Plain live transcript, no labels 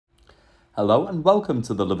Hello and welcome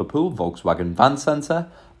to the Liverpool Volkswagen Van Centre.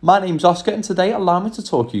 My name's Oscar and today allow me to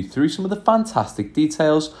talk you through some of the fantastic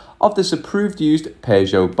details of this approved used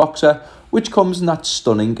Peugeot Boxer, which comes in that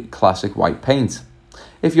stunning classic white paint.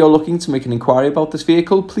 If you're looking to make an inquiry about this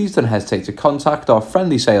vehicle, please don't hesitate to contact our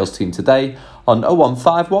friendly sales team today on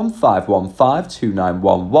 0151 515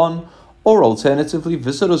 2911 or alternatively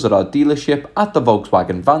visit us at our dealership at the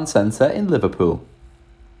Volkswagen Van Centre in Liverpool.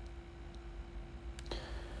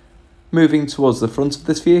 Moving towards the front of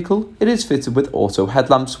this vehicle, it is fitted with auto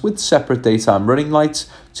headlamps with separate daytime running lights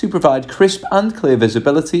to provide crisp and clear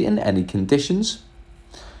visibility in any conditions.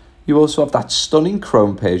 You also have that stunning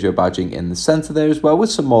chrome Peugeot badging in the centre there as well,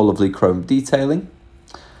 with some more lovely chrome detailing.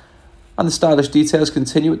 And the stylish details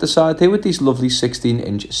continue at the side here with these lovely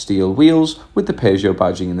 16-inch steel wheels with the Peugeot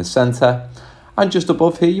badging in the centre. And just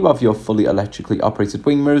above here you have your fully electrically operated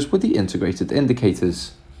wing mirrors with the integrated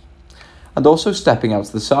indicators. And also stepping out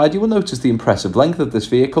to the side, you will notice the impressive length of this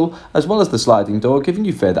vehicle, as well as the sliding door giving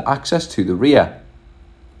you further access to the rear.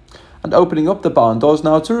 And opening up the barn doors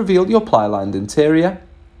now to reveal your ply-lined interior.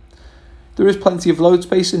 There is plenty of load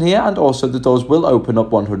space in here, and also the doors will open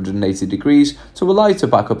up 180 degrees to allow you to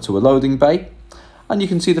back up to a loading bay. And you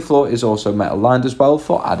can see the floor is also metal lined as well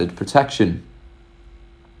for added protection.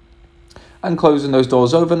 And closing those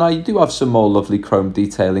doors over now, you do have some more lovely chrome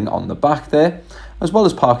detailing on the back there, as well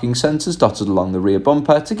as parking sensors dotted along the rear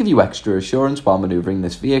bumper to give you extra assurance while manoeuvring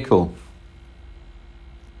this vehicle.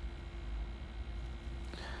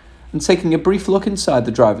 And taking a brief look inside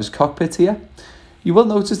the driver's cockpit here, you will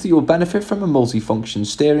notice that you will benefit from a multifunction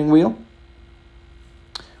steering wheel,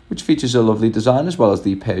 which features a lovely design as well as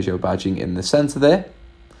the Peugeot badging in the centre there.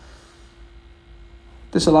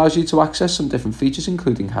 This allows you to access some different features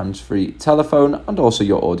including hands-free telephone and also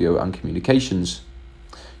your audio and communications.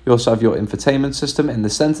 You also have your infotainment system in the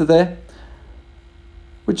centre there,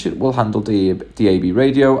 which will handle DAB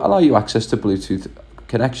radio, allow you access to Bluetooth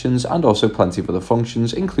connections and also plenty of other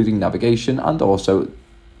functions including navigation and also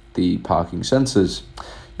the parking sensors.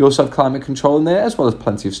 You also have climate control in there as well as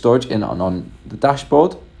plenty of storage in and on the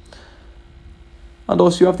dashboard. And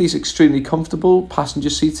also you have these extremely comfortable passenger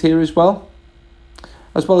seats here as well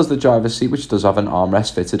as the driver's seat, which does have an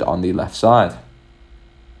armrest fitted on the left side.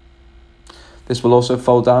 This will also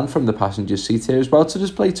fold down from the passenger seat here as well to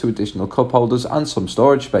display 2 additional cup holders and some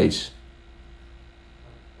storage space.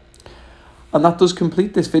 And that does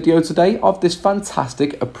complete this video today of this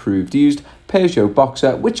fantastic approved used Peugeot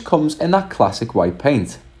Boxer, which comes in that classic white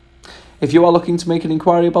paint. If you are looking to make an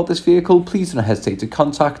inquiry about this vehicle, please don't hesitate to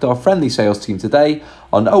contact our friendly sales team today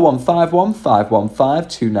on 0151 515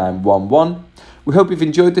 2911. We hope you've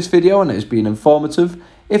enjoyed this video and it has been informative.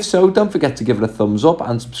 If so, don't forget to give it a thumbs up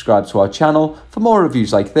and subscribe to our channel for more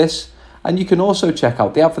reviews like this. And you can also check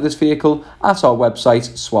out the app for this vehicle at our website,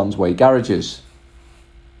 Swansway Garages.